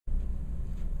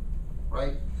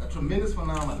right? A tremendous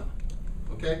phenomenon,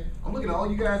 okay? I'm looking at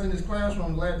all you guys in this classroom.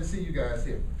 I'm glad to see you guys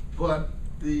here. But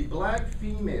the black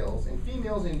females, and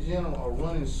females in general, are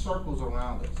running circles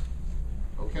around us,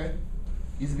 okay?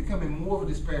 It's becoming more of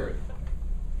a disparity,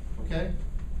 okay?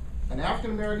 An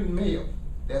African-American male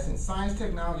that's in science,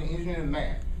 technology, engineering, and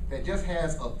math that just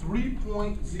has a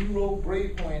 3.0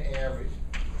 grade point average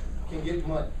can get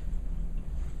money.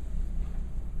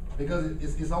 Because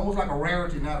it's almost like a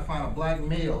rarity now to find a black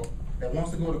male that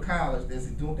wants to go to college that's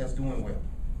doing well,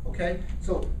 okay?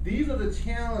 So these are the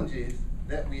challenges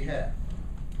that we have,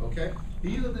 okay?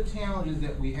 These are the challenges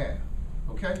that we have,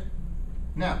 okay?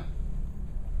 Now,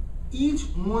 each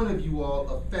one of you all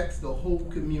affects the whole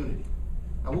community.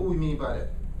 Now, what do we mean by that?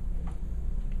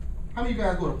 How many of you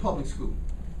guys go to public school?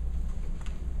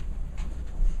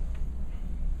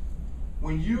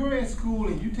 When you're in school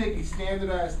and you take a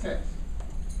standardized test,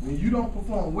 when you don't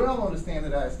perform well on the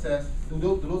standardized test, do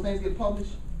those things get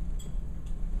published?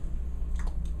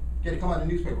 Get it come out in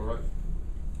the newspaper, right?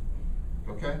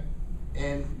 Okay?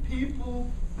 And people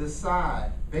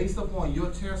decide based upon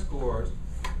your test scores,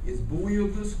 is Bowie a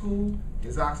good school?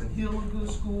 Is Oxon Hill a good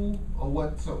school? Or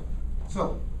what? So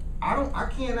I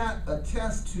cannot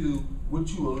attest to what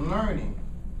you are learning,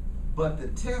 but the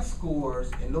test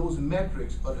scores and those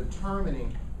metrics are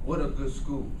determining what are good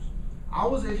schools. I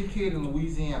was educated in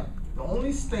Louisiana. The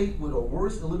only state with a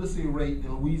worse illiteracy rate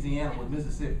than Louisiana was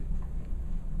Mississippi.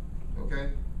 Okay?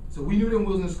 So we knew them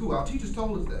when we was in school. Our teachers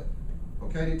told us that.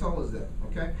 Okay? They told us that.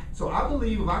 Okay? So I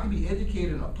believe if I can be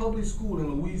educated in a public school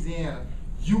in Louisiana,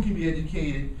 you can be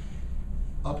educated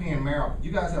up here in Maryland.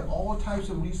 You guys have all types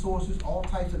of resources, all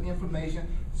types of information,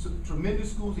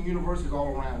 tremendous schools and universities all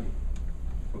around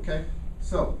you. Okay?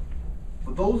 So,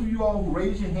 for those of you all who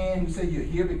raise your hand who say you're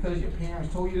here because your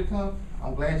parents told you to come,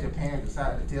 I'm glad your parents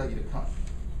decided to tell you to come.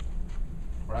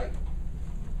 Right?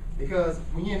 Because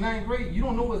when you're in 9th grade, you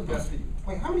don't know what's best for you.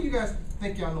 Wait, how many of you guys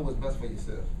think y'all know what's best for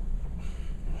yourself?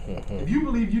 If you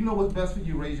believe you know what's best for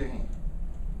you, raise your hand.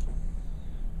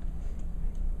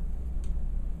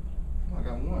 Oh, I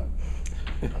got one.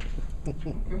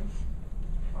 Okay.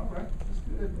 All right, that's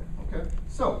good. Okay.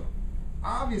 So,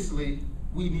 obviously,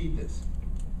 we need this.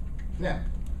 Now,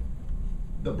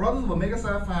 the brothers of Omega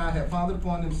Psi Phi have found it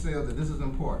upon themselves that this is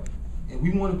important. And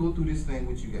we want to go through this thing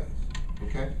with you guys,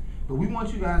 okay? But we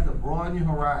want you guys to broaden your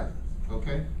horizons,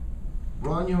 okay?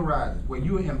 Broaden your horizons, where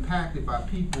you are impacted by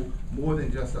people more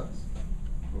than just us,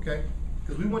 okay?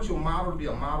 Because we want your model to be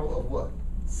a model of what?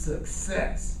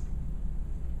 Success.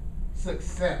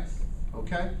 Success,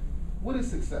 okay? What is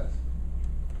success?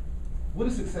 What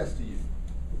is success to you?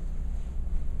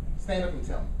 Stand up and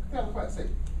tell me. Have a quiet say.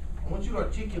 I want you to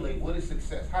articulate what is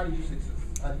success. How do you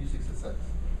success? How do you seek success?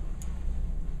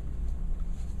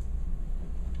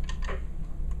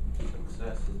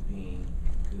 Success is being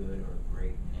good or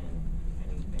great in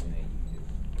anything that you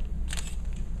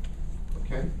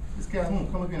do. Okay. Ms. Calhoun,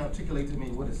 come up here and articulate to me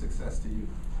what is success to you.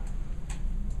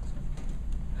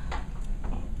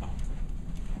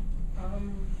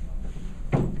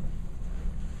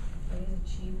 What is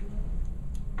achievement?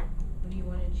 What do you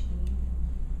want to achieve?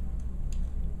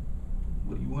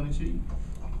 What do you want to achieve?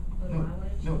 What do I want to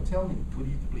achieve? No, tell me. What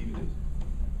do you believe it is?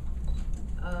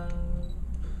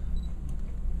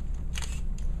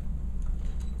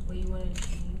 What you want to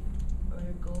achieve, or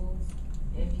your goals,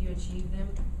 and if you achieve them.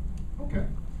 Okay.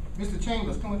 Mr.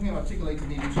 Chambers, come up here and articulate to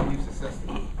me what you believe success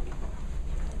to you.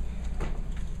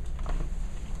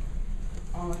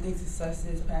 I think success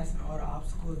is passing all the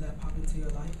obstacles that pop into your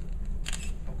life.